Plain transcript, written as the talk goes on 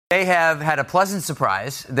They have had a pleasant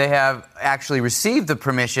surprise. They have actually received the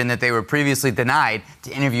permission that they were previously denied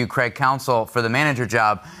to interview Craig Counsell for the manager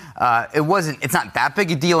job. It's not that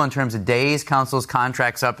big a deal in terms of days. Counsell's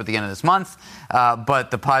contract's up at the end of this month.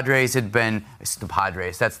 But the Padres,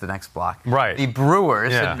 that's the next block. Right. The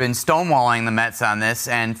Brewers had been stonewalling the Mets on this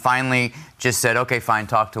and finally just said, okay, fine,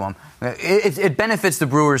 talk to them. It benefits the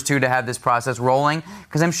Brewers, too, to have this process rolling,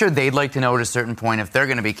 because I'm sure they'd like to know at a certain point if they're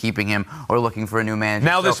going to be keeping him or looking for a new manager.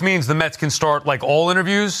 Now this means the Mets can start, all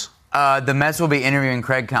interviews? The Mets will be interviewing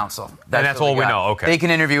Craig Counsell. That's all we know, okay. They can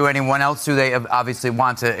interview anyone else who they obviously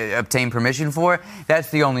want to obtain permission for. That's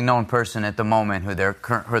the only known person at the moment who they're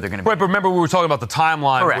going to be. Right, but remember we were talking about the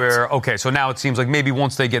timeline. Correct. So now it seems like maybe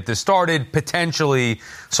once they get this started, potentially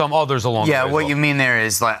some others along the way. Yeah, what you mean there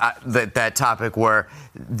is that topic where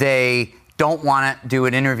they don't want to do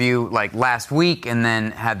an interview like last week and then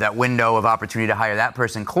have that window of opportunity to hire that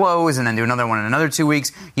person close and then do another one in another 2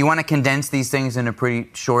 weeks. You want to condense these things in a pretty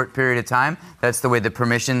short period of time. That's the way the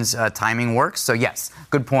permissions timing works. So, yes,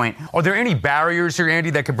 good point. Are there any barriers here, Andy,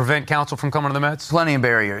 that could prevent Counsell from coming to the Mets? Plenty of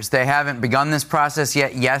barriers. They haven't begun this process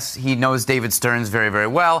yet. Yes, he knows David Stearns very, very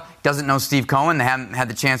well. Doesn't know Steve Cohen. They haven't had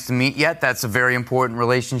the chance to meet yet. That's a very important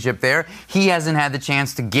relationship there. He hasn't had the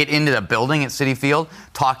chance to get into the building at Citi Field,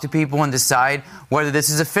 talk to people and decide whether this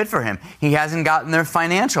is a fit for him. He hasn't gotten their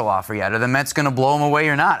financial offer yet. Are the Mets going to blow him away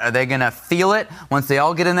or not? Are they going to feel it once they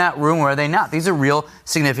all get in that room, or are they not? These are real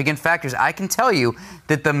significant factors. I can tell you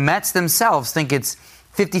that the Mets themselves think it's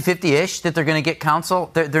 50-50-ish that they're going to get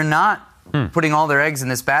Counsell. They're not putting all their eggs in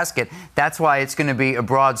this basket. That's why it's going to be a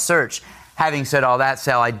broad search. Having said all that,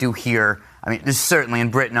 Sal, I do hear, there's certainly,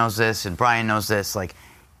 and Britt knows this, and Brian knows this,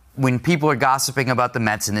 when people are gossiping about the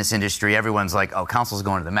Mets in this industry, everyone's like, oh, Counsell's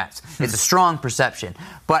going to the Mets. It's a strong perception.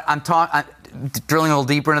 But I'm drilling a little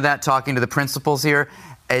deeper into that, talking to the principals here.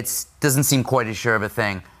 It doesn't seem quite as sure of a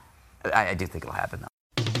thing. I do think it'll happen, though.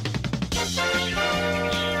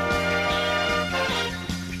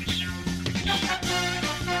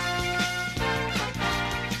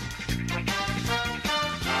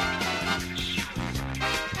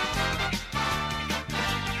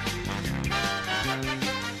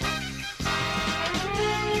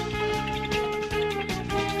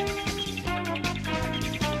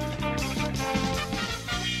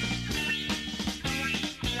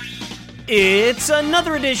 It's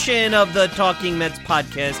another edition of the Talking Mets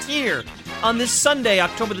podcast here on this Sunday,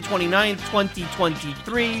 October the 29th,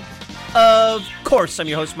 2023. Of course, I'm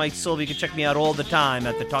your host, Mike Silva. You can check me out all the time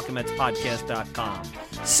at thetalkingmetspodcast.com.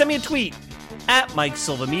 Send me a tweet at Mike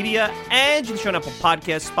Silva Media, and you can show an Apple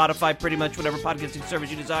Podcast, Spotify, pretty much whatever podcasting service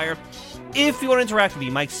you desire. If you want to interact with me,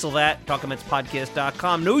 Mike Silva at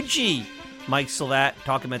talkingmetspodcast.com. No G, Mike Silva at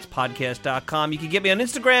talkingmetspodcast.com. You can get me on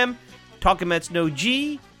Instagram, Talking Mets No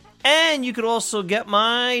G. And you could also get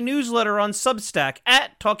my newsletter on Substack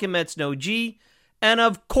at Talking Mets No G. And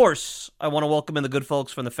of course, I want to welcome in the good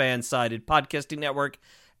folks from the Fan-Sided Podcasting Network,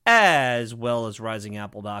 as well as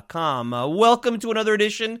RisingApple.com. Welcome to another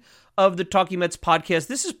edition of the Talking Mets podcast.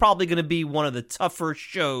 This is probably going to be one of the tougher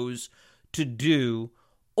shows to do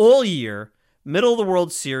all year. Middle of the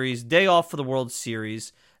World Series, day off for the World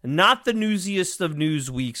Series. Not the newsiest of news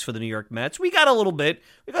weeks for the New York Mets. We got a little bit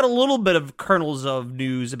of kernels of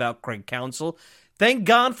news about Craig Counsell. Thank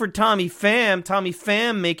God for Tommy Pham. Tommy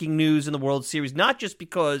Pham making news in the World Series, not just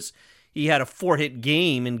because he had a 4-hit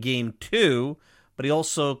game in Game 2, but he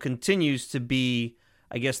also continues to be,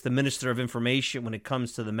 I guess, the Minister of Information when it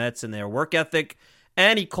comes to the Mets and their work ethic.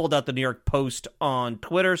 And he called out the New York Post on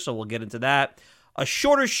Twitter, so we'll get into that. A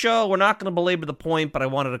shorter show. We're not going to belabor the point, but I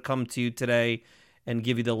wanted to come to you today and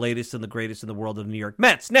give you the latest and the greatest in the world of the New York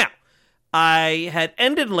Mets. Now, I had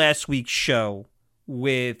ended last week's show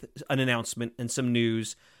with an announcement and some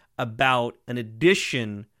news about an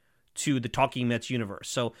addition to the Talking Mets universe.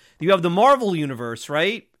 So you have the Marvel universe,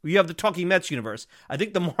 right? You have the Talking Mets universe. I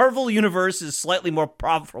think the Marvel universe is slightly more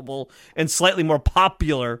profitable and slightly more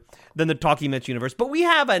popular than the Talking Mets universe. But we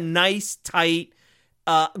have a nice, tight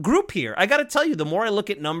group here. I got to tell you, the more I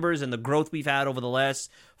look at numbers and the growth we've had over the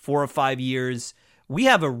last 4 or 5 years, we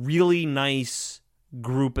have a really nice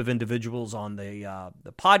group of individuals on the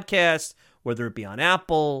podcast, whether it be on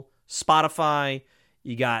Apple, Spotify.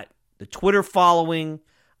 You got the Twitter following.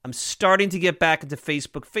 I'm starting to get back into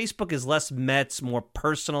Facebook. Facebook is less Mets, more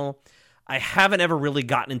personal. I haven't ever really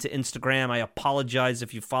gotten into Instagram. I apologize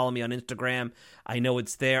if you follow me on Instagram. I know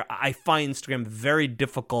it's there. I find Instagram very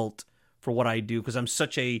difficult for what I do because I'm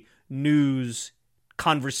such a news,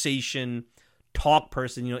 conversation, talk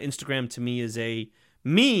person. Instagram to me is a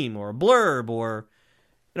meme or a blurb or,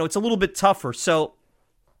 it's a little bit tougher. So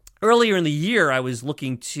earlier in the year, I was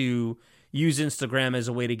looking to, use Instagram as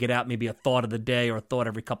a way to get out maybe a thought of the day or a thought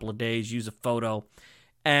every couple of days, use a photo.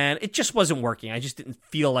 And it just wasn't working. I just didn't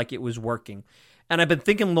feel like it was working. And I've been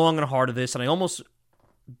thinking long and hard of this, and I almost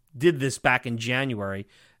did this back in January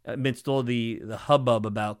amidst all the hubbub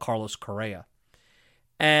about Carlos Correa.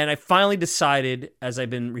 And I finally decided, as I've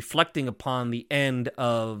been reflecting upon the end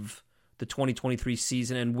of the 2023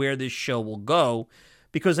 season and where this show will go,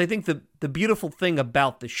 because I think the beautiful thing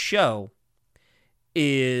about the show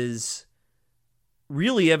is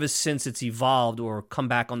really ever since it's evolved or come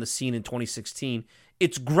back on the scene in 2016,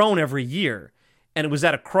 it's grown every year. And it was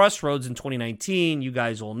at a crossroads in 2019. You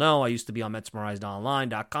guys all know I used to be on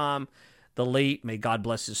MetsMerizedOnline.com. The late, may God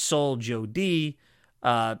bless his soul, Joe D,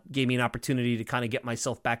 gave me an opportunity to kind of get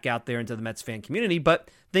myself back out there into the Mets fan community. But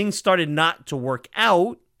things started not to work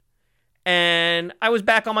out. And I was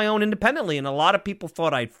back on my own independently. And a lot of people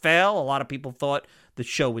thought I'd fail. A lot of people thought the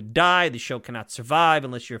show would die. The show cannot survive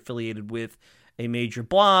unless you're affiliated with a major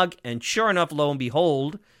blog. And sure enough, lo and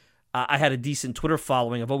behold, I had a decent Twitter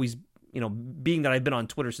following. I've always, being that I've been on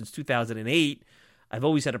Twitter since 2008, I've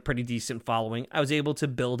always had a pretty decent following. I was able to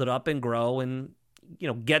build it up and grow and,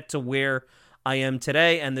 get to where I am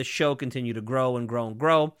today. And the show continued to grow and grow and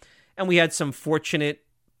grow. And we had some fortunate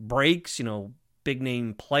breaks, big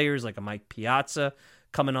name players like a Mike Piazza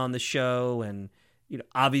coming on the show, and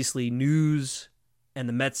obviously news and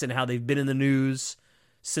the Mets and how they've been in the news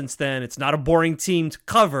since then. It's not a boring team to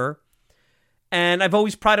cover. And I've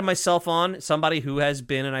always prided myself on somebody who has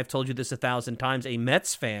been, and I've told you this 1,000 times, a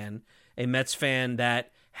Mets fan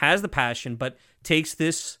that has the passion, but takes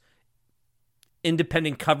this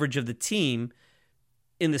independent coverage of the team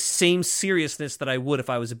in the same seriousness that I would if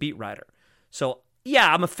I was a beat writer. So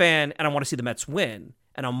yeah, I'm a fan and I want to see the Mets win,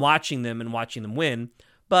 and I'm watching them and watching them win,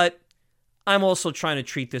 but I'm also trying to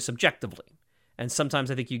treat this objectively. And sometimes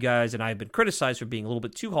I think you guys and I have been criticized for being a little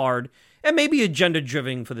bit too hard and maybe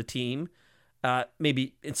agenda-driven for the team. And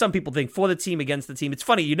some people think for the team, against the team. It's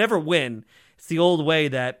funny, you never win. It's the old way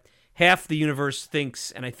that half the universe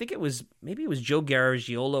thinks, and I think it was Joe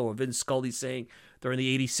Garagiola or Vince Scully saying during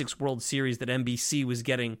the 86 World Series that NBC was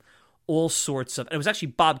getting all sorts of, and it was actually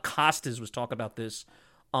Bob Costas was talking about this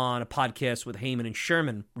on a podcast with Heyman and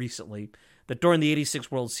Sherman recently, that during the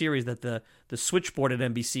 86 World Series that the switchboard at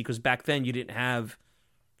NBC, because back then you didn't have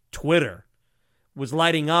Twitter, was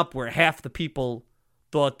lighting up where half the people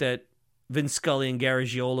thought that Vince Scully and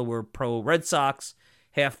Garagiola were pro Red Sox,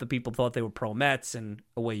 half the people thought they were pro Mets, and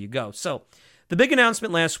away you go. So the big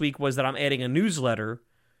announcement last week was that I'm adding a newsletter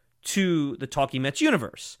to the Talking Mets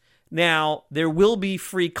universe. Now, there will be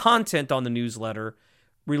free content on the newsletter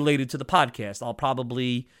related to the podcast. I'll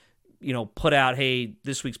probably, put out, hey,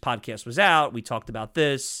 this week's podcast was out. We talked about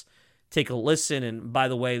this. Take a listen. And by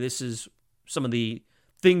the way, this is some of the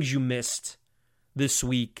things you missed this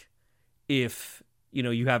week if,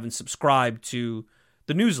 you haven't subscribed to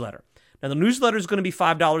the newsletter. Now, the newsletter is going to be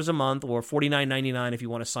 $5 a month or $49.99 if you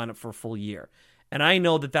want to sign up for a full year. And I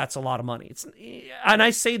know that that's a lot of money. And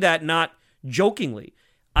I say that not jokingly.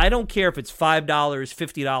 I don't care if it's $5,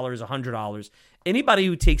 $50, $100. Anybody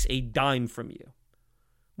who takes a dime from you,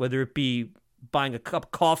 whether it be buying a cup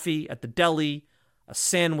of coffee at the deli, a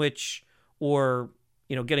sandwich, or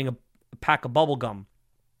getting a pack of bubble gum,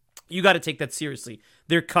 you got to take that seriously.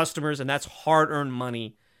 They're customers, and that's hard-earned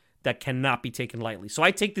money that cannot be taken lightly. So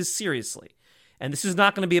I take this seriously. And this is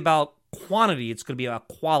not going to be about quantity. It's going to be about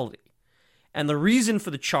quality. And the reason for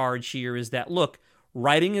the charge here is that, look,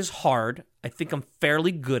 writing is hard. I think I'm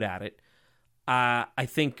fairly good at it. I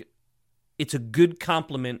think it's a good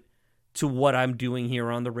compliment to what I'm doing here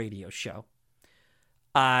on the radio show.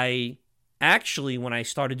 I actually, when I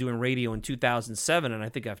started doing radio in 2007, and I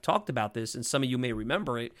think I've talked about this, and some of you may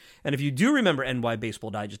remember it, and if you do remember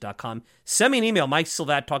nybaseballdigest.com, send me an email,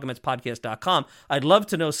 MikeSilvat@TalkingMetsPodcast.com. I'd love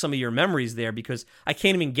to know some of your memories there because I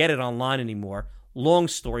can't even get it online anymore. Long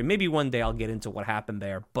story. Maybe one day I'll get into what happened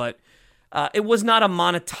there, but it was not a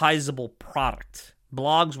monetizable product.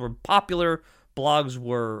 Blogs were popular. Blogs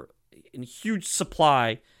were in huge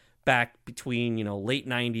supply back between, late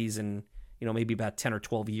 90s and, maybe about 10 or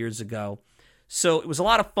 12 years ago. So it was a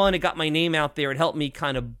lot of fun. It got my name out there. It helped me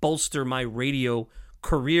kind of bolster my radio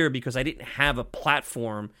career because I didn't have a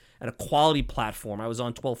platform and a quality platform. I was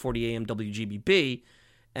on 1240 AM WGBB,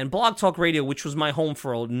 and Blog Talk Radio, which was my home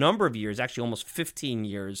for a number of years, actually almost 15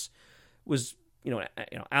 years, was,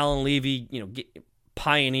 Alan Levy,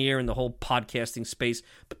 pioneer in the whole podcasting space,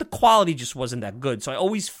 but the quality just wasn't that good. So I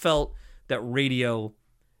always felt that radio,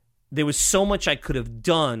 there was so much I could have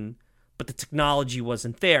done, but the technology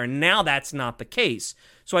wasn't there. And now that's not the case.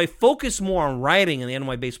 So I focus more on writing in the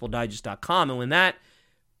nybaseballdigest.com. And when that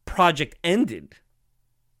project ended,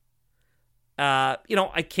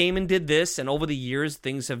 I came and did this, and over the years,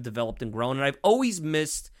 things have developed and grown, and I've always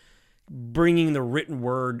missed bringing the written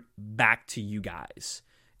word back to you guys.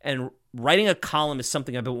 And writing a column is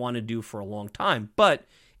something I've been wanting to do for a long time, but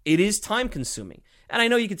it is time-consuming. And I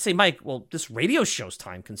know you could say, Mike, well, this radio show's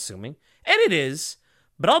time-consuming, and it is,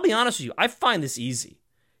 but I'll be honest with you, I find this easy.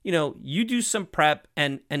 You do some prep,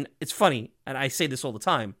 and it's funny, and I say this all the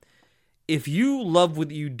time, if you love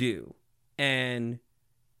what you do, and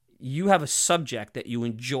you have a subject that you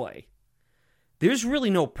enjoy, there's really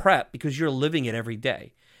no prep because you're living it every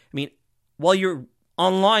day. I mean, while you're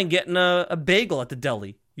online getting a bagel at the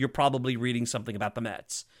deli, you're probably reading something about the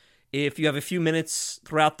Mets. If you have a few minutes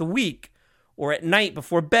throughout the week or at night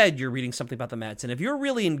before bed, you're reading something about the Mets. And if you're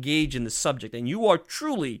really engaged in the subject and you are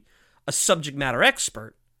truly a subject matter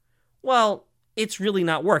expert, well, it's really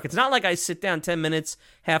not work. It's not like I sit down 10 minutes,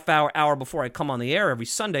 half hour before I come on the air every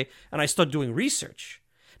Sunday and I start doing research.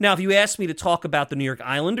 Now, if you ask me to talk about the New York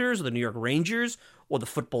Islanders or the New York Rangers or the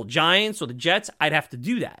football Giants or the Jets, I'd have to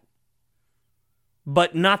do that.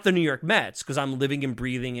 But not the New York Mets, because I'm living and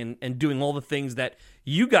breathing and doing all the things that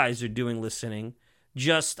you guys are doing listening.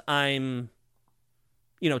 Just I'm,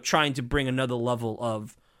 trying to bring another level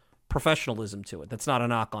of professionalism to it. That's not a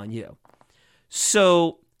knock on you.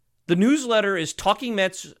 So the newsletter is Talking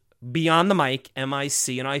Mets Beyond the Mic,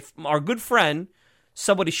 MIC, and our good friend,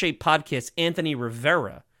 Somebody Shaped Podcast, Anthony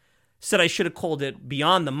Rivera, said I should have called it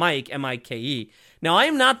Beyond the Mic, MIKE. Now, I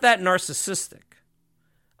am not that narcissistic.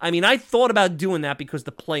 I mean, I thought about doing that because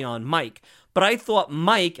the play on Mike, but I thought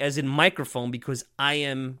Mike as in microphone because I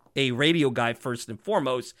am a radio guy first and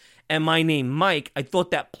foremost, and my name Mike, I thought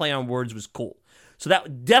that play on words was cool. So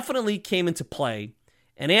that definitely came into play.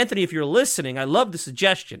 And Anthony, if you're listening, I love the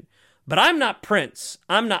suggestion, but I'm not Prince.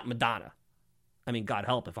 I'm not Madonna. I mean, God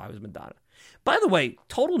help if I was Madonna. By the way,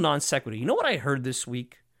 total non sequitur. You know what I heard this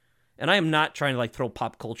week? And I am not trying to throw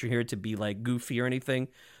pop culture here to be goofy or anything.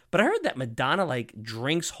 But I heard that Madonna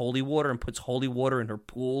drinks holy water and puts holy water in her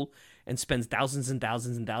pool and spends thousands and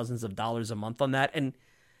thousands and thousands of dollars a month on that. And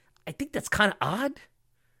I think that's kind of odd.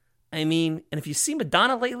 I mean, and if you see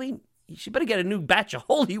Madonna lately, she better get a new batch of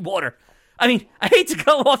holy water. I mean, I hate to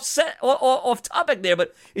go off topic there,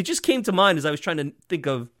 but it just came to mind as I was trying to think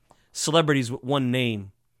of celebrities with one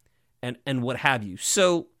name and what have you.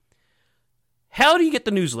 So how do you get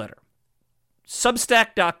the newsletter?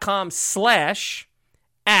 Substack.com/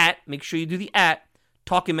 make sure you do the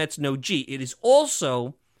Talking Mets no G. It is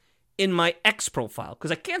also in my X profile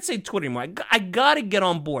because I can't say Twitter anymore. I got to get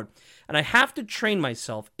on board. And I have to train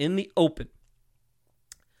myself in the open.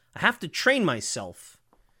 I have to train myself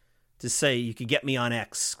to say you can get me on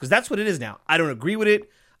X because that's what it is now. I don't agree with it.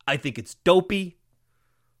 I think it's dopey,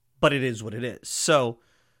 but it is what it is. So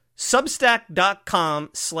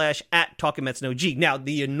Substack.com / Talking Mets no G. Now,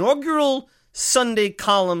 the inaugural Sunday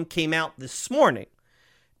column came out this morning.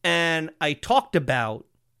 And I talked about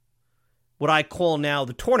what I call now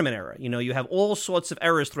the tournament era. You have all sorts of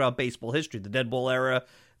eras throughout baseball history. The dead ball era,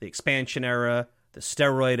 the expansion era, the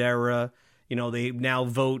steroid era. They now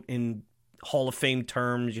vote in Hall of Fame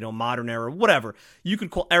terms, modern era, whatever. You could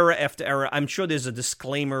call era after era. I'm sure there's a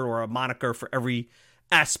disclaimer or a moniker for every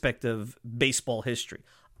aspect of baseball history.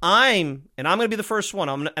 I'm going to be the first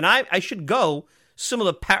one. I should go,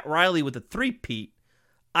 similar to Pat Riley with the three-peat,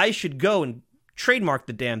 I should go and trademark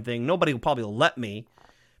the damn thing. Nobody will probably let me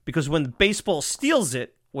because when baseball steals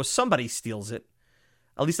it or somebody steals it,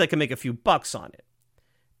 at least I can make a few bucks on it.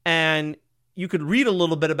 And you could read a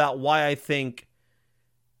little bit about why I think,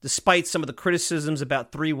 despite some of the criticisms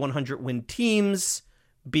about 3 100-win teams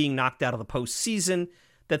being knocked out of the postseason,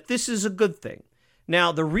 that this is a good thing.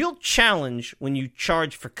 Now, the real challenge when you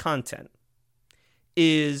charge for content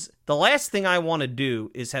is the last thing I want to do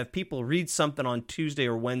is have people read something on Tuesday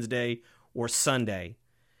or Wednesday or Sunday,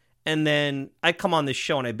 and then I come on this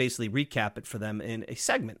show and I basically recap it for them in a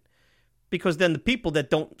segment. Because then the people that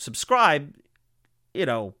don't subscribe,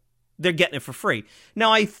 they're getting it for free.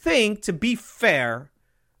 Now, I think, to be fair,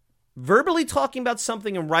 verbally talking about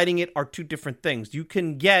something and writing it are two different things. You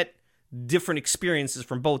can get different experiences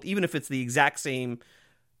from both, even if it's the exact same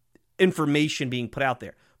information being put out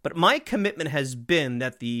there. But my commitment has been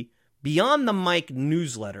that the Beyond the Mic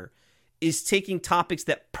newsletter is taking topics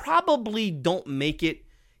that probably don't make it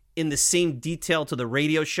in the same detail to the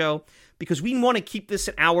radio show because we want to keep this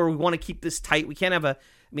an hour. We want to keep this tight. We can't have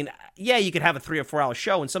you could have a 3 or 4 hour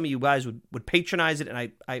show and some of you guys would patronize it.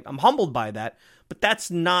 And I'm humbled by that, but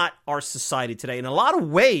that's not our society today. In a lot of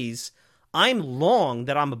ways, I'm long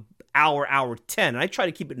that I'm an hour 10, and I try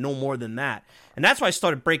to keep it no more than that. And that's why I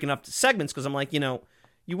started breaking up the segments because I'm like,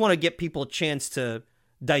 you want to get people a chance to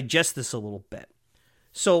digest this a little bit.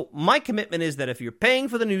 So my commitment is that if you're paying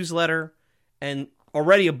for the newsletter, and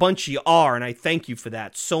already a bunch of you are, and I thank you for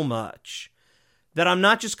that so much, that I'm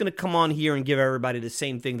not just going to come on here and give everybody the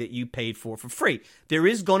same thing that you paid for free. There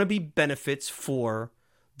is going to be benefits for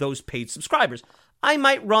those paid subscribers. I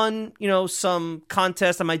might run, some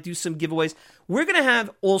contests. I might do some giveaways. We're going to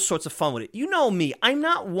have all sorts of fun with it. You know me. I'm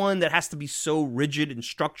not one that has to be so rigid and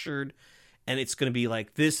structured, and it's going to be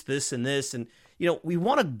like this, and this. And, we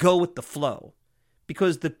want to go with the flow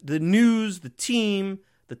because the news, the team,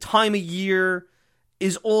 the time of year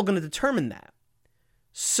is all going to determine that.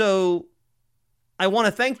 So I want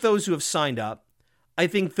to thank those who have signed up. I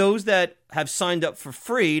think those that have signed up for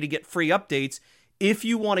free to get free updates, if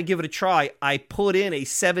you want to give it a try, I put in a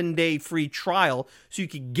 7-day free trial so you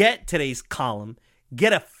can get today's column,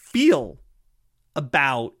 get a feel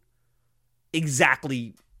about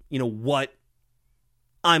exactly, what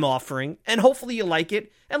I'm offering, and hopefully you like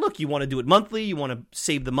it. And look, you want to do it monthly, you want to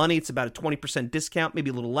save the money. It's about a 20% discount,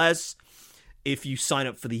 maybe a little less if you sign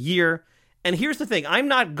up for the year. And here's the thing, I'm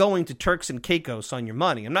not going to Turks and Caicos on your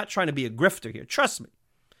money. I'm not trying to be a grifter here. Trust me.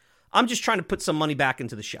 I'm just trying to put some money back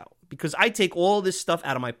into the show because I take all this stuff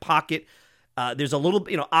out of my pocket. There's a little,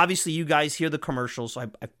 obviously you guys hear the commercials. So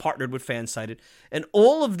I've partnered with Fansided. And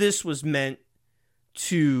all of this was meant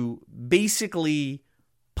to basically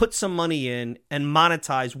put some money in and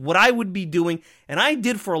monetize what I would be doing. And I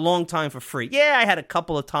did for a long time for free. Yeah, I had a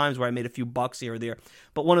couple of times where I made a few bucks here or there.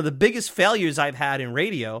 But one of the biggest failures I've had in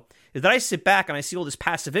radio is that I sit back and I see all this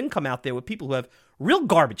passive income out there with people who have real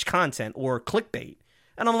garbage content or clickbait.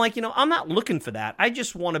 And I'm like, I'm not looking for that. I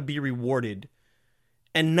just want to be rewarded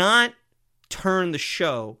and not turn the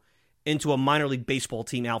show into a minor league baseball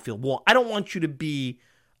team outfield wall. I don't want you to be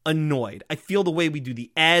annoyed. I feel the way we do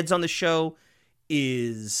the ads on the show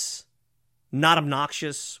is not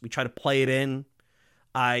obnoxious. We try to play it in.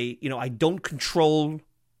 I don't control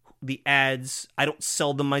the ads. I don't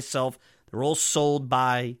sell them myself. They're all sold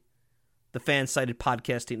by the Fansided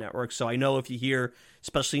Podcasting Network. So I know if you hear,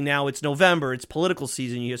 especially now it's November, it's political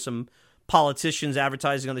season, you hear some politicians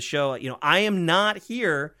advertising on the show. I am not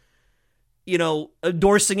here,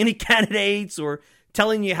 endorsing any candidates or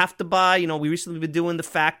telling you have to buy. We recently been doing the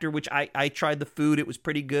Factor, which I tried the food. It was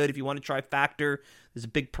pretty good. If you want to try Factor, there's a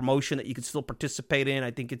big promotion that you can still participate in.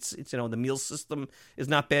 I think it's the meal system is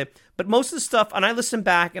not bad. But most of the stuff, and I listen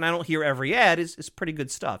back and I don't hear every ad, is pretty good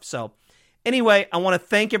stuff. So anyway, I want to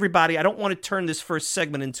thank everybody. I don't want to turn this first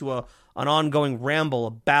segment into an ongoing ramble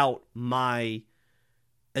about my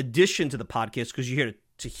addition to the podcast because you're here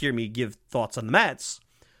to hear me give thoughts on the Mets.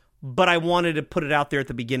 But I wanted to put it out there at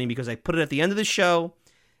the beginning because I put it at the end of the show,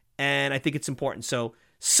 and I think it's important. So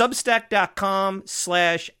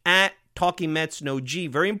Substack.com/@TalkingMetsNoG.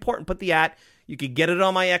 Very important, put the @ You could get it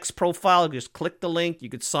on my X profile. Just click the link. You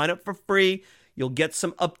could sign up for free. You'll get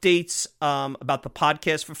some updates about the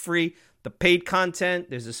podcast for free. The paid content,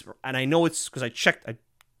 there's this, and I know it's because I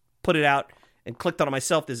put it out and clicked on it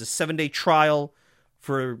myself. There's a 7-day trial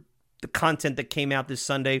for the content that came out this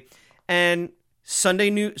Sunday. And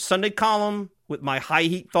Sunday column with my high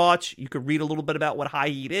heat thoughts. You could read a little bit about what high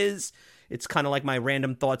heat is. It's kind of like my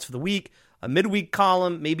random thoughts for the week. A midweek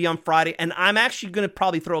column, maybe on Friday. And I'm actually going to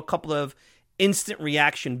probably throw a couple of instant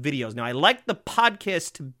reaction videos. Now, I like the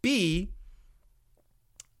podcast to be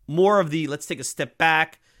more of the let's take a step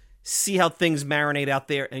back, see how things marinate out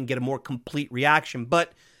there, and get a more complete reaction.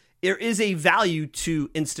 But there is a value to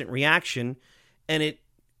instant reaction, and it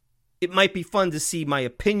might be fun to see my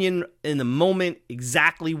opinion in the moment,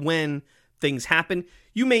 exactly when things happen.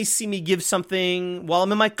 You may see me give something while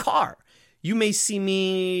I'm in my car. You may see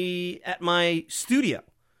me at my studio.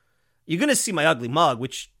 You're going to see my ugly mug,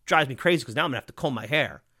 which drives me crazy because now I'm going to have to comb my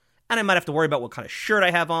hair. And I might have to worry about what kind of shirt I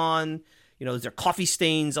have on. Is there coffee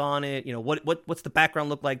stains on it? What's the background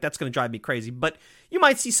look like? That's going to drive me crazy. But you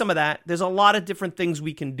might see some of that. There's a lot of different things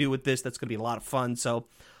we can do with this. That's going to be a lot of fun. So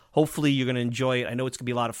hopefully you're going to enjoy it. I know it's going to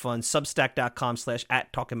be a lot of fun.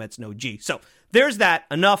 Substack.com/@TalkingMetsNoG. So there's that.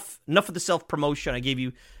 Enough of the self-promotion. I gave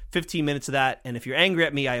you 15 minutes of that. And if you're angry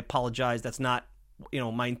at me, I apologize. That's not,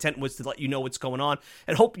 my intent was to let you know what's going on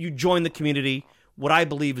and hope you join the community. What I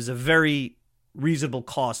believe is a very reasonable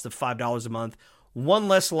cost of $5 a month. One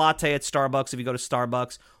less latte at Starbucks if you go to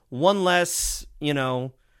Starbucks. One less,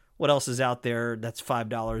 what else is out there that's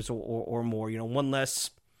 $5 or more? One less,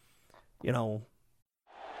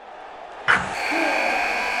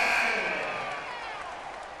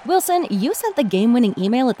 Wilson, you sent the game-winning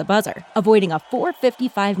email at the buzzer, avoiding a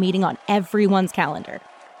 4:55 meeting on everyone's calendar.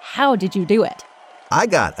 How did you do it? I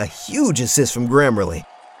got a huge assist from Grammarly,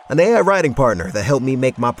 an AI writing partner that helped me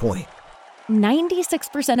make my point.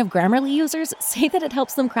 96% of Grammarly users say that it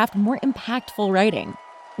helps them craft more impactful writing.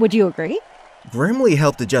 Would you agree? Grammarly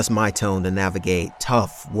helped adjust my tone to navigate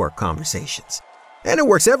tough work conversations. And it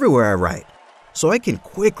works everywhere I write, so I can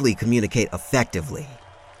quickly communicate effectively.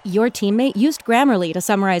 Your teammate used Grammarly to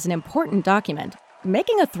summarize an important document,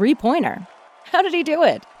 making a 3-pointer. How did he do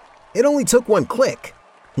it? It only took one click.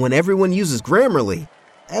 When everyone uses Grammarly,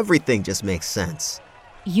 everything just makes sense.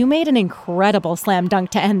 You made an incredible slam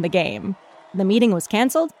dunk to end the game. The meeting was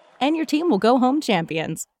canceled, and your team will go home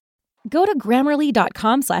champions. Go to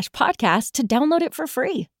Grammarly.com/podcast to download it for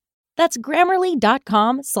free. That's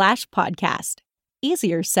Grammarly.com/podcast.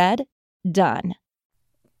 Easier said, done.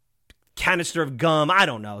 Canister of gum, I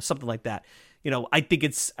don't know, something like that. I think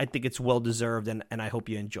it's well deserved, and I hope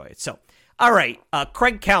you enjoy it. So, all right,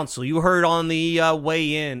 Craig Counsell, you heard on the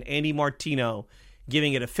way in, Andy Martino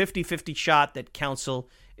giving it a 50-50 shot that Counsell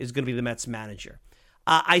is going to be the Mets manager.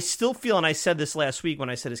 I still feel, and I said this last week when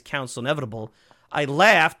I said, is Counsell inevitable? I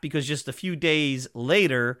laughed because just a few days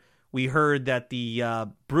later, we heard that the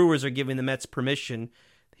Brewers are giving the Mets permission.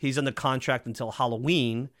 He's under contract until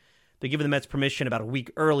Halloween. They're giving the Mets permission about a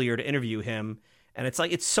week earlier to interview him. And it's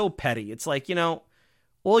like, it's so petty. It's like,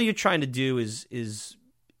 all you're trying to do is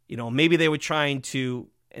maybe they were trying to,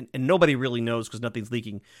 and nobody really knows because nothing's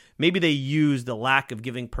leaking. Maybe they used the lack of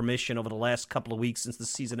giving permission over the last couple of weeks since the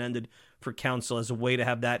season ended for Counsell as a way to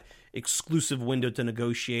have that exclusive window to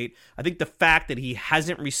negotiate. I think the fact that he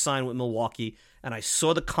hasn't re-signed with Milwaukee, and I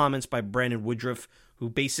saw the comments by Brandon Woodruff, who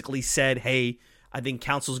basically said, hey, I think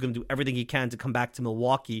Counsell's going to do everything he can to come back to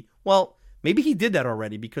Milwaukee. Well, maybe he did that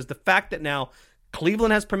already, because the fact that now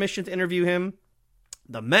Cleveland has permission to interview him,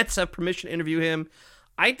 the Mets have permission to interview him,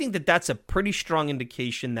 I think that that's a pretty strong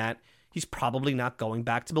indication that he's probably not going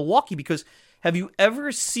back to Milwaukee. Because have you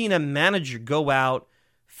ever seen a manager go out,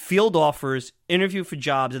 field offers, interview for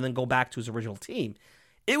jobs, and then go back to his original team?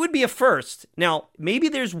 It would be a first. Now, maybe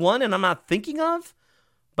there's one and I'm not thinking of,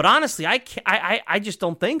 but honestly, I just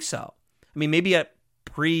don't think so. I mean, maybe at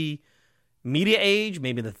pre-media age,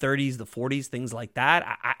 maybe in the 30s, the 40s, things like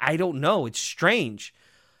that. I don't know. It's strange.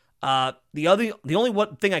 The only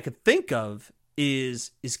one thing I could think of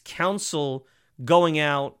is Counsell going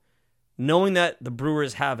out knowing that the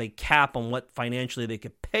Brewers have a cap on what financially they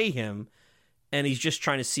could pay him, and he's just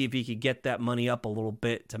trying to see if he could get that money up a little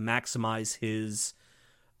bit to maximize his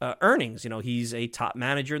earnings. He's a top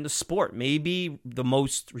manager in the sport, maybe the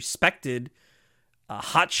most respected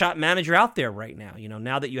hotshot manager out there right now.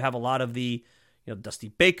 Now that you have a lot of the, Dusty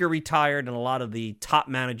Baker retired and a lot of the top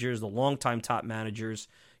managers, the longtime top managers,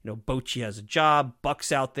 Bochy has a job,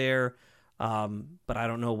 Buck's out there. But I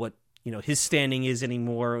don't know what, his standing is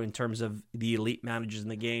anymore in terms of the elite managers in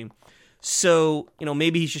the game. So,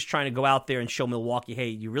 maybe he's just trying to go out there and show Milwaukee, hey,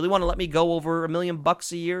 you really want to let me go over $1 million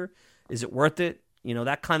a year? Is it worth it?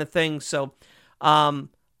 That kind of thing. So,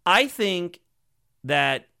 I think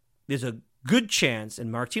that there's a good chance,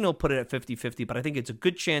 and Martino put it at 50-50, but I think it's a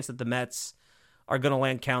good chance that the Mets are going to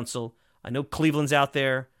land Counsell. I know Cleveland's out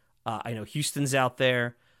there. I know Houston's out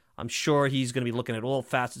there. I'm sure he's going to be looking at all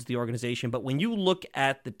facets of the organization. But when you look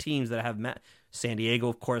at the teams that have San Diego,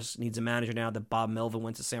 of course, needs a manager now that Bob Melvin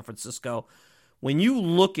went to San Francisco. When you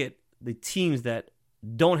look at the teams that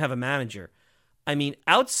don't have a manager, I mean,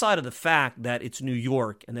 outside of the fact that it's New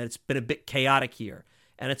York and that it's been a bit chaotic here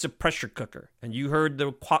and it's a pressure cooker, and you heard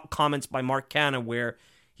the comments by Mark Cannon where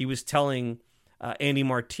he was telling Andy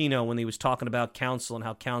Martino when he was talking about Counsell and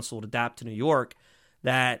how Counsell would adapt to New York,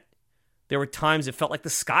 that there were times it felt like the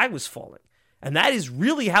sky was falling. And that is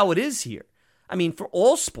really how it is here. I mean, for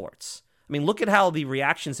all sports. I mean, look at how the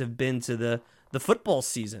reactions have been to the football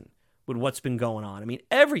season with what's been going on. I mean,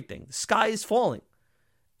 everything. The sky is falling.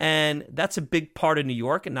 And that's a big part of New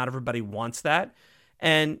York, and not everybody wants that.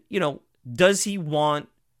 And, does he want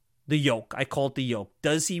the yoke? I call it the yoke.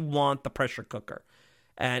 Does he want the pressure cooker?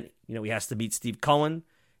 And, he has to meet Steve Cohen.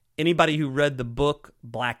 Anybody who read the book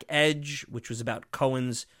Black Edge, which was about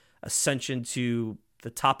Cohen's ascension to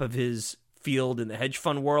the top of his field in the hedge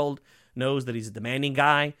fund world, knows that he's a demanding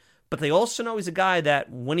guy, but they also know he's a guy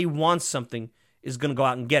that when he wants something is going to go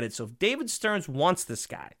out and get it. So if David Stearns wants this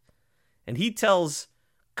guy and he tells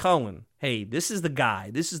Cohen, hey, this is the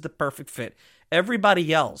guy, this is the perfect fit,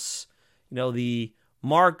 everybody else, the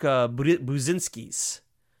Mark Buzinskis,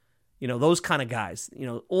 those kind of guys,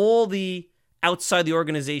 all the outside the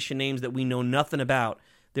organization names that we know nothing about,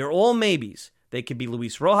 they're all maybes. They could be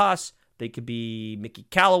Luis Rojas, they could be Mickey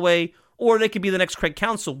Callaway, or they could be the next Craig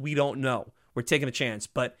Counsell. We don't know. We're taking a chance.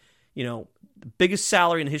 But, the biggest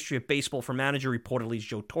salary in the history of baseball for manager reportedly is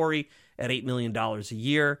Joe Torre at $8 million a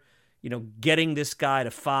year. Getting this guy to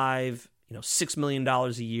 $6 million a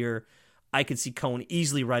year, I could see Cohen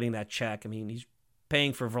easily writing that check. I mean, he's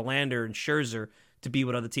paying for Verlander and Scherzer to be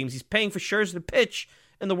with other teams. He's paying for Scherzer to pitch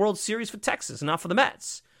in the World Series for Texas, not for the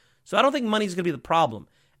Mets. So I don't think money's going to be the problem.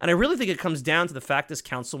 And I really think it comes down to the fact does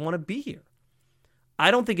Counsell want to be here?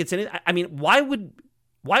 I don't think it's any. I mean, why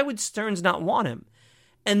would Stearns not want him?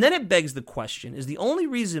 And then it begs the question: is the only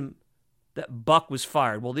reason that Buck was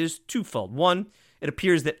fired? Well, there's twofold. One, it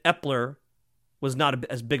appears that Epler was not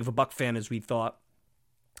as big of a Buck fan as we thought.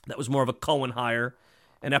 That was more of a Cohen hire,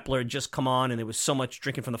 and Epler had just come on, and there was so much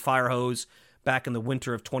drinking from the fire hose back in the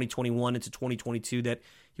winter of 2021 into 2022 that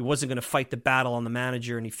he wasn't going to fight the battle on the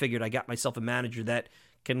manager, and he figured, I got myself a manager that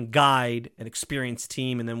can guide an experienced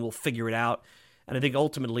team, and then we'll figure it out. And I think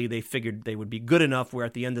ultimately they figured they would be good enough where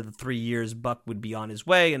at the end of the 3 years, Buck would be on his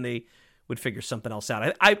way, and they would figure something else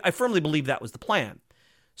out. I firmly believe that was the plan.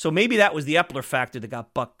 So maybe that was the Epler factor that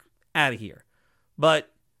got Buck out of here.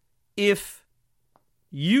 But if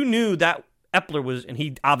you knew that Epler was, and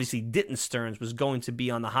he obviously didn't, Stearns was going to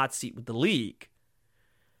be on the hot seat with the league,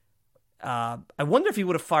 I wonder if he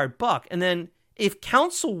would have fired Buck. And then if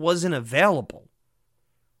Counsell wasn't available,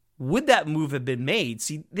 would that move have been made?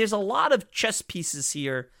 See, there's a lot of chess pieces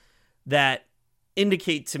here that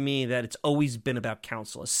indicate to me that it's always been about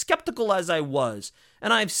Counsell. As skeptical as I was,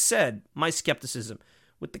 and I've said my skepticism,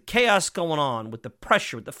 with the chaos going on, with the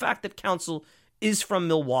pressure, with the fact that Counsell is from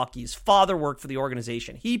Milwaukee, his father worked for the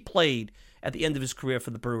organization, he played at the end of his career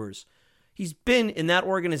for the Brewers. He's been in that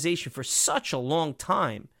organization for such a long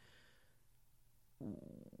time.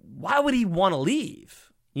 Why would he want to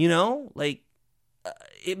leave? You know, like,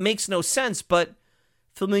 it makes no sense, but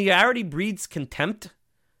familiarity breeds contempt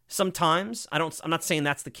sometimes. I'm not saying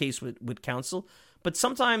that's the case with Counsell, but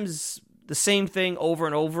sometimes the same thing over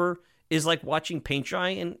and over is like watching paint dry,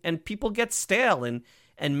 and people get stale, and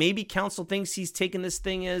maybe Counsell thinks he's taken this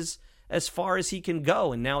thing as far as he can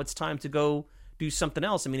go, and now it's time to go do something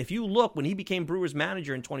else. I mean, if you look, when he became Brewers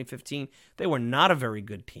manager in 2015, they were not a very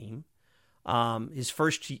good team. His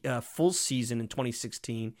first full season in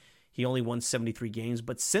 2016, he only won 73 games,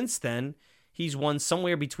 but since then, he's won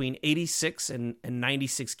somewhere between 86 and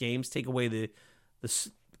 96 games, take away the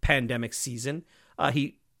pandemic season.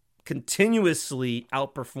 He continuously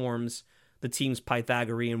outperforms the team's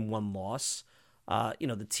Pythagorean one loss.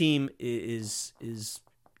 The team is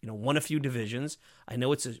won a few divisions. I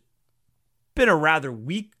know it's been a rather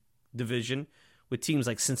weak division with teams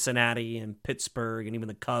like Cincinnati and Pittsburgh and even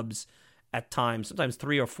the Cubs at times. Sometimes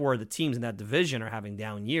 3 or 4 of the teams in that division are having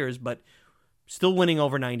down years, but still winning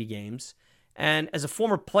over 90 games. And as a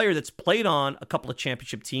former player that's played on a couple of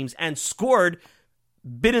championship teams and scored,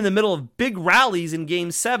 been in the middle of big rallies in Game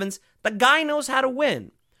 7s, the guy knows how to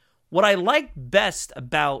win. What I like best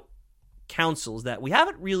about Counsell is that we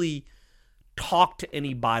haven't really talked to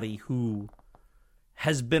anybody who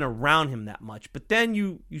has been around him that much. But then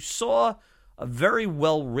you saw a very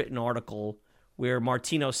well-written article where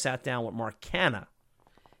Martino sat down with Mark Canha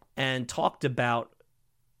and talked about,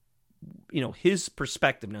 his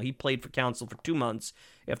perspective. Now, he played for Counsell for 2 months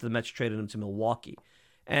after the Mets traded him to Milwaukee.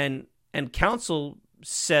 And Counsell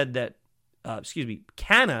said that,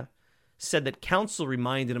 Canha said that Counsell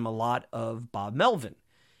reminded him a lot of Bob Melvin.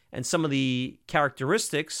 And some of the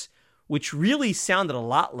characteristics, which really sounded a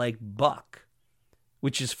lot like Buck,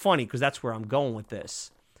 which is funny because that's where I'm going with this.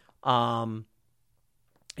 That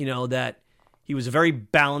he was a very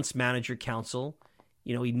balanced manager, Counsell.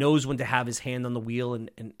 He knows when to have his hand on the wheel and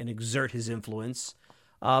exert his influence.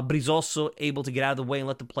 But he's also able to get out of the way and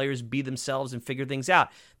let the players be themselves and figure things out.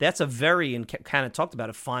 That's and kind of talked about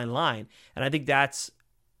a fine line. And I think that's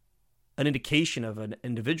an indication of an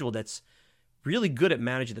individual that's really good at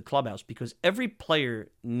managing the clubhouse because every player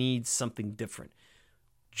needs something different.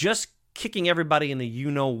 Just kicking everybody in the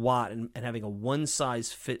you-know-what and having a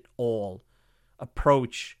one-size-fit-all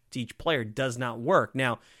approach to each player does not work.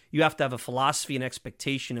 Now, you have to have a philosophy and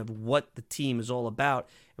expectation of what the team is all about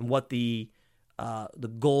and what the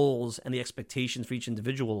goals and the expectations for each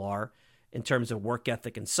individual are in terms of work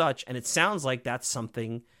ethic and such. And it sounds like that's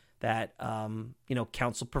something that,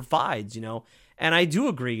 Counsell provides, And I do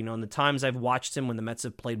agree, in the times I've watched him when the Mets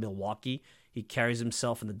have played Milwaukee, he carries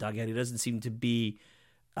himself in the dugout. He doesn't seem to be,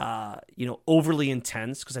 overly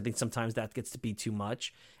intense because I think sometimes that gets to be too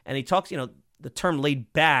much. And he talks, the term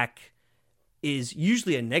laid back is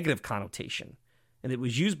usually a negative connotation. And it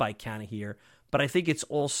was used by Canha here. But I think it's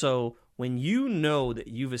also when you know that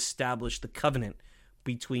you've established the covenant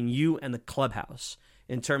between you and the clubhouse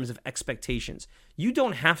in terms of expectations, you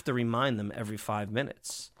don't have to remind them every 5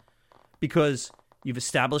 minutes because you've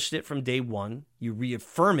established it from day one. You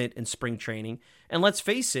reaffirm it in spring training. And let's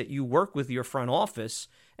face it, you work with your front office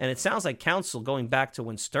And it sounds like Counsell, going back to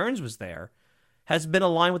when Stearns was there, has been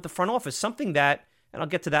aligned with the front office, something that, and I'll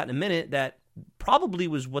get to that in a minute, that probably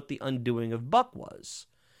was what the undoing of Buck was.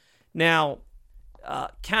 Now,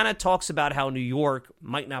 Canna talks about how New York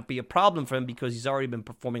might not be a problem for him because he's already been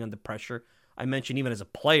performing under pressure. I mentioned even as a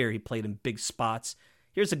player, he played in big spots.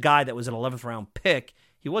 Here's a guy that was an 11th round pick.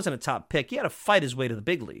 He wasn't a top pick. He had to fight his way to the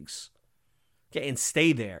big leagues, okay, and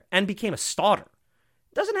stay there and became a starter.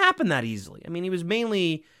 It doesn't happen that easily. I mean, he was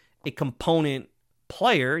mainly a component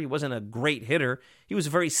player. He wasn't a great hitter. He was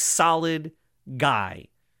a very solid guy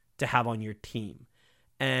to have on your team.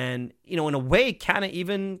 And, in a way, Canna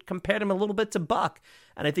even compared him a little bit to Buck.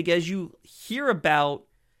 And I think as you hear about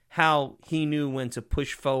how he knew when to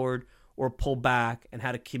push forward or pull back and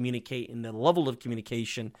how to communicate and the level of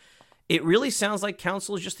communication, it really sounds like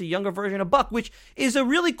Counsell is just a younger version of Buck, which is a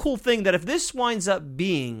really cool thing that if this winds up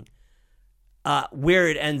being where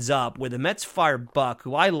it ends up, where the Mets fire Buck,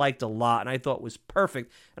 who I liked a lot and I thought was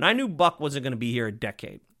perfect, and I knew Buck wasn't going to be here a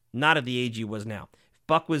decade, not at the age he was now. If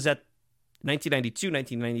Buck was at 1992,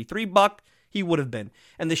 1993 Buck, he would have been.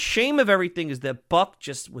 And the shame of everything is that Buck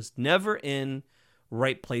just was never in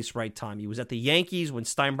right place, right time. He was at the Yankees when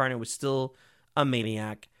Steinbrenner was still a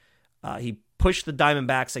maniac. He pushed the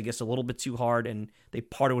Diamondbacks, I guess, a little bit too hard, and they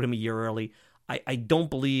parted with him a year early. I don't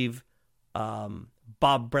believe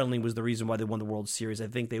Bob Brenly was the reason why they won the World Series. I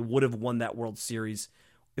think they would have won that World Series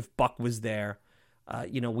if Buck was there.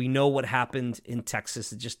 We know what happened in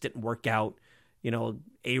Texas. It just didn't work out.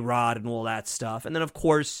 A-Rod and all that stuff. And then, of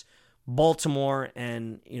course, Baltimore,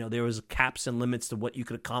 and, there was caps and limits to what you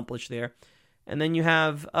could accomplish there. And then you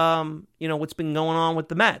have, what's been going on with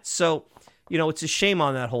the Mets. So, it's a shame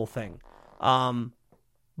on that whole thing.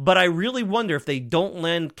 But I really wonder if they don't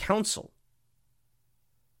land Counsell,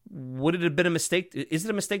 would it have been a mistake? Is it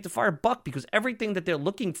a mistake to fire Buck? Because everything that they're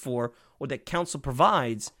looking for or that Counsell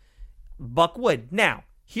provides, Buck would. Now,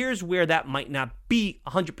 here's where that might not be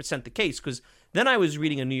 100% the case, because then I was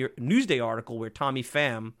reading a New York Newsday article where Tommy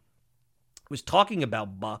Pham was talking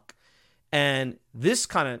about Buck, and this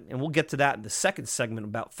and we'll get to that in the second segment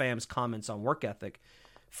about Pham's comments on work ethic.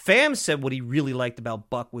 Pham said what he really liked about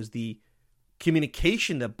Buck was the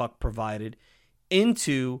communication that Buck provided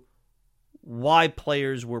into why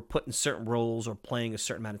players were put in certain roles or playing a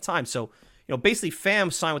certain amount of time. So, basically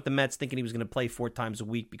Pham signed with the Mets thinking he was going to play 4 times a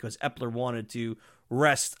week because Epler wanted to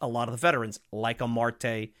rest a lot of the veterans, like a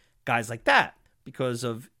Marte, guys like that, because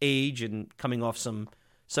of age and coming off some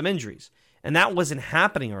injuries. And that wasn't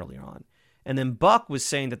happening earlier on. And then Buck was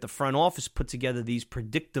saying that the front office put together these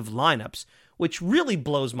predictive lineups, which really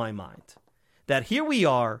blows my mind. That here we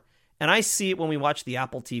are, and I see it when we watch the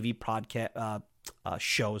Apple TV podcast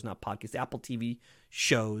shows, not podcasts, the Apple TV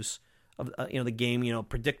shows of the game,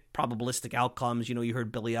 predict probabilistic outcomes. You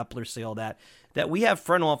heard Billy Epler say all that we have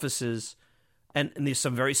front offices, and there's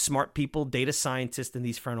some very smart people, data scientists in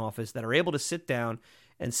these front office that are able to sit down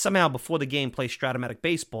and somehow before the game play Stratomatic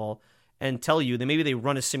baseball and tell you that maybe they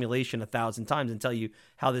run a simulation 1,000 times and tell you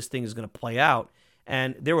how this thing is going to play out.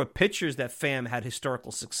 And there were pitchers that Pham had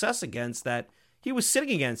historical success against that he was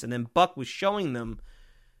sitting against, and then Buck was showing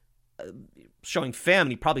Pham,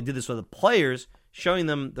 and he probably did this with the players, showing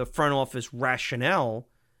them the front office rationale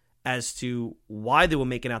as to why they were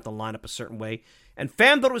making out the lineup a certain way. And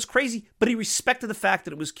Pham thought it was crazy, but he respected the fact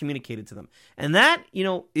that it was communicated to them. And that,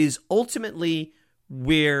 is ultimately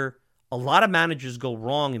where a lot of managers go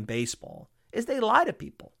wrong in baseball, is they lie to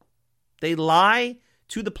people. They lie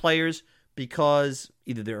to the players because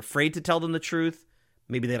either they're afraid to tell them the truth,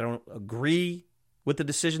 maybe they don't agree with the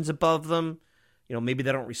decisions above them, maybe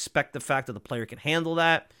they don't respect the fact that the player can handle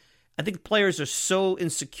that. I think players are so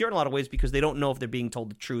insecure in a lot of ways because they don't know if they're being told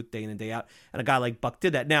the truth day in and day out, and a guy like Buck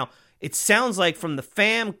did that. Now, it sounds like from the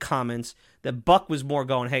Pham comments that Buck was more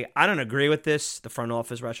going, hey, I don't agree with this, the front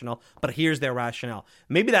office rationale, but here's their rationale.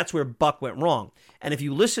 Maybe that's where Buck went wrong. And if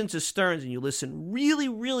you listen to Stearns and you listen really,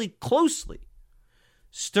 really closely,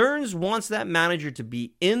 Stearns wants that manager to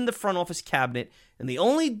be in the front office cabinet, and the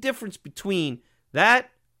only difference between that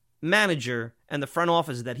manager and the front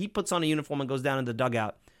office is that he puts on a uniform and goes down in the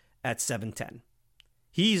dugout at 7:10.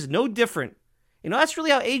 He's no different. That's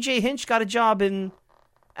really how A.J. Hinch got a job in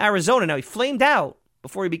Arizona. Now, he flamed out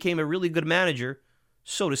before he became a really good manager,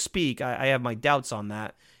 so to speak. I have my doubts on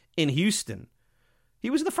that. In Houston, he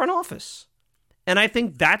was in the front office. And I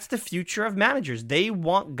think that's the future of managers. They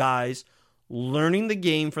want guys learning the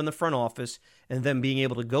game from the front office and then being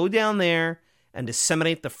able to go down there and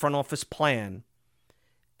disseminate the front office plan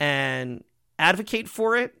and advocate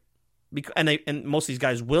for it. And most of these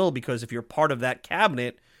guys will, because if you're part of that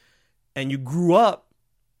cabinet and you grew up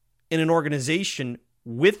in an organization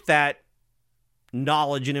with that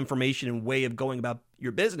knowledge and information and way of going about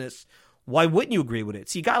your business, why wouldn't you agree with it?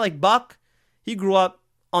 See, a guy like Buck, he grew up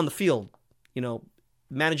on the field,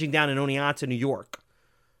 managing down in Oneonta, New York.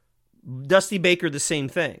 Dusty Baker, the same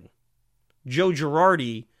thing. Joe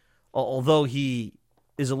Girardi, although he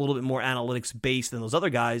is a little bit more analytics-based than those other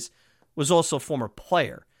guys, was also a former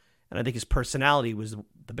player. And I think his personality was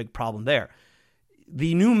the big problem there.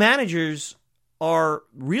 The new managers are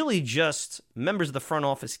really just members of the front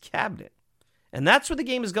office cabinet. And that's where the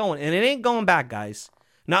game is going. And it ain't going back, guys.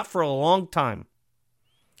 Not for a long time.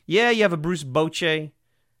 Yeah, you have a Bruce Bochy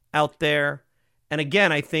out there. And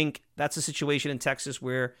again, I think that's a situation in Texas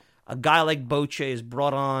where a guy like Bochy is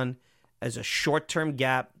brought on as a short-term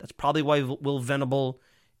gap. That's probably why Will Venable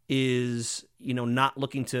is, not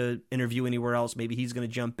looking to interview anywhere else. Maybe he's going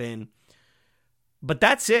to jump in. But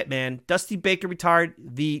that's it, man. Dusty Baker retired.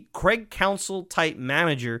 The Craig Counsell type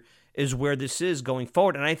manager is where this is going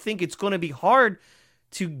forward. And I think it's going to be hard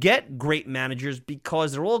to get great managers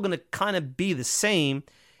because they're all going to kind of be the same.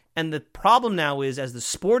 And the problem now is, as the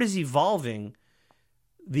sport is evolving,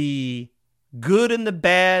 the good and the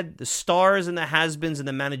bad, the stars and the has-beens and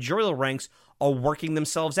the managerial ranks are working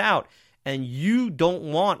themselves out. And you don't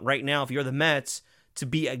want right now, if you're the Mets, to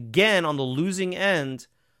be again on the losing end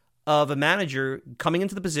of a manager coming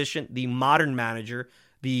into the position, the modern manager,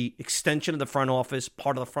 the extension of the front office,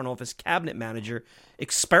 part of the front office cabinet manager,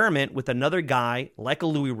 experiment with another guy like a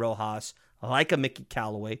Louis Rojas, like a Mickey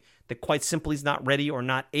Callaway, that quite simply is not ready or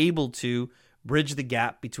not able to bridge the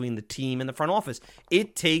gap between the team and the front office.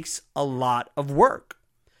 It takes a lot of work.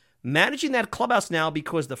 Managing that clubhouse now,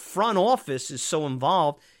 because the front office is so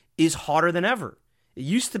involved, is harder than ever. It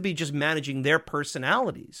used to be just managing their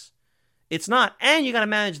personalities. It's not. And you got to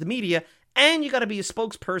manage the media, and you got to be a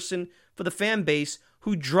spokesperson for the fan base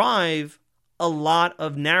who drive a lot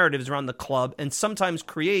of narratives around the club and sometimes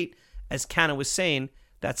create, as Canna was saying,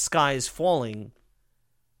 that sky is falling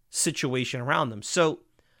situation around them. So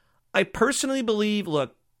I personally believe,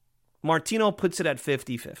 look, Martino puts it at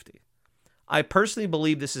 50-50. I personally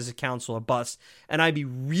believe this is a Counsell or bust, and I'd be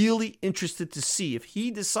really interested to see if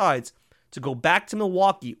he decides to go back to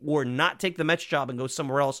Milwaukee or not take the Mets job and go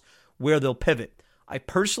somewhere else where they'll pivot. I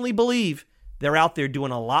personally believe they're out there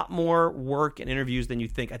doing a lot more work and interviews than you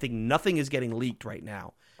think. I think nothing is getting leaked right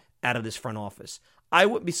now out of this front office. I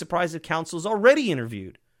wouldn't be surprised if Counsell's already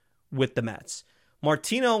interviewed with the Mets.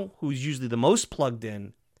 Martino, who's usually the most plugged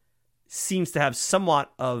in, seems to have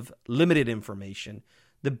somewhat of limited information.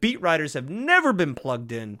 The beat writers have never been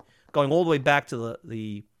plugged in, going all the way back to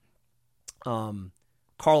the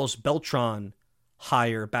Carlos Beltran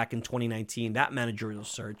hire back in 2019, that managerial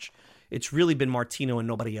search. It's really been Martino and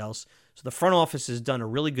nobody else. So the front office has done a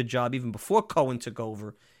really good job even before Cohen took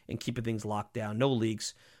over in keeping things locked down. No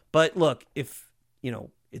leaks. But look, if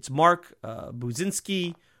it's Mark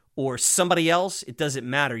Buzinski or somebody else, it doesn't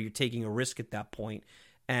matter. You're taking a risk at that point.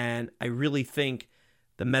 And I really think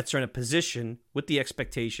the Mets are in a position with the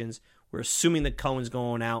expectations. We're assuming that Cohen's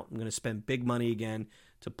going out. I'm going to spend big money again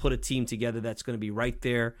to put a team together that's going to be right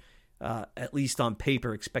there, at least on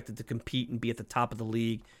paper, expected to compete and be at the top of the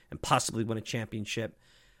league and possibly win a championship.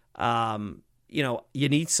 You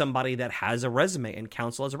need somebody that has a resume, and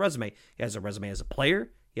Counsell has a resume. He has a resume as a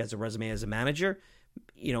player. He has a resume as a manager.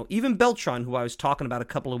 Even Beltran, who I was talking about a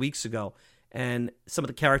couple of weeks ago, and some of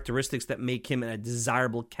the characteristics that make him a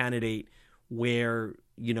desirable candidate where,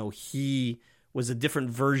 he was a different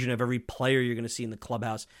version of every player you're going to see in the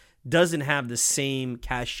clubhouse, doesn't have the same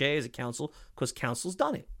cachet as a Counsell because Counsell's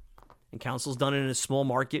done it. And Counsell's done it in a small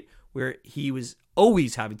market where he was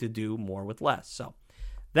always having to do more with less. So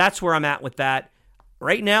that's where I'm at with that.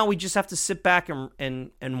 Right now, we just have to sit back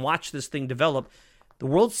and watch this thing develop. The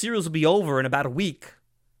World Series will be over in about a week.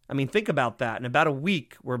 I mean, think about that. In about a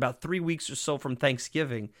week, we're about 3 weeks or so from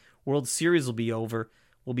Thanksgiving. World Series will be over.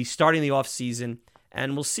 We'll be starting the offseason,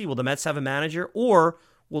 and we'll see. Will the Mets have a manager, or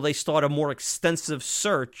will they start a more extensive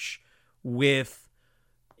search with,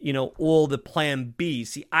 all the plan Bs?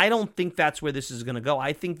 See, I don't think that's where this is going to go.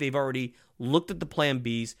 I think they've already looked at the plan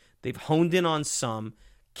Bs. They've honed in on some.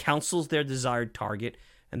 Counsell's their desired target,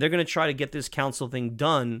 and they're going to try to get this Counsell thing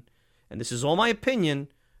done. And this is all my opinion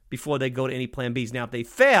before they go to any plan Bs. Now, if they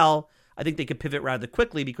fail, I think they could pivot rather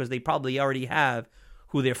quickly because they probably already have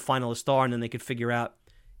who their finalists are, and then they could figure out,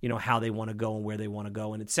 how they want to go and where they want to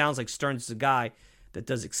go. And it sounds like Stearns is a guy that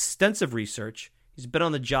does extensive research. He's been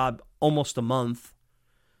on the job almost a month.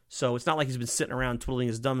 So it's not like he's been sitting around twiddling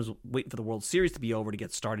his thumbs waiting for the World Series to be over to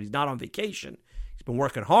get started. He's not on vacation. He's been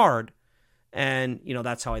working hard. And,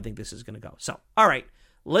 that's how I think this is going to go. So, all right,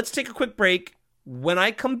 let's take a quick break. When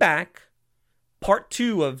I come back, part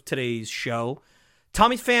 2 of today's show,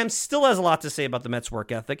 Tommy Pham still has a lot to say about the Mets'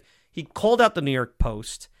 work ethic. He called out the New York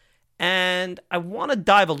Post, and I want to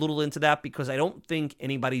dive a little into that because I don't think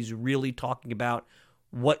anybody's really talking about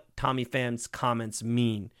what Tommy Pham's comments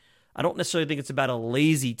mean. I don't necessarily think it's about a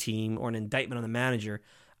lazy team or an indictment on the manager.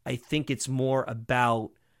 I think it's more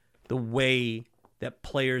about the way that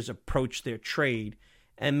players approach their trade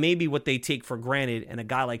and maybe what they take for granted. And a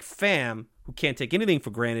guy like Pham, who can't take anything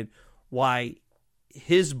for granted, why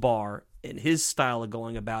his bar and his style of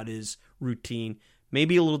going about his routine may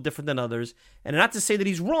be a little different than others. And not to say that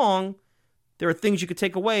he's wrong. There are things you could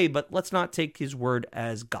take away, but let's not take his word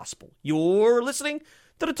as gospel. You're listening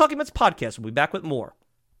to the Talking Mets podcast. We'll be back with more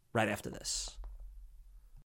right after this.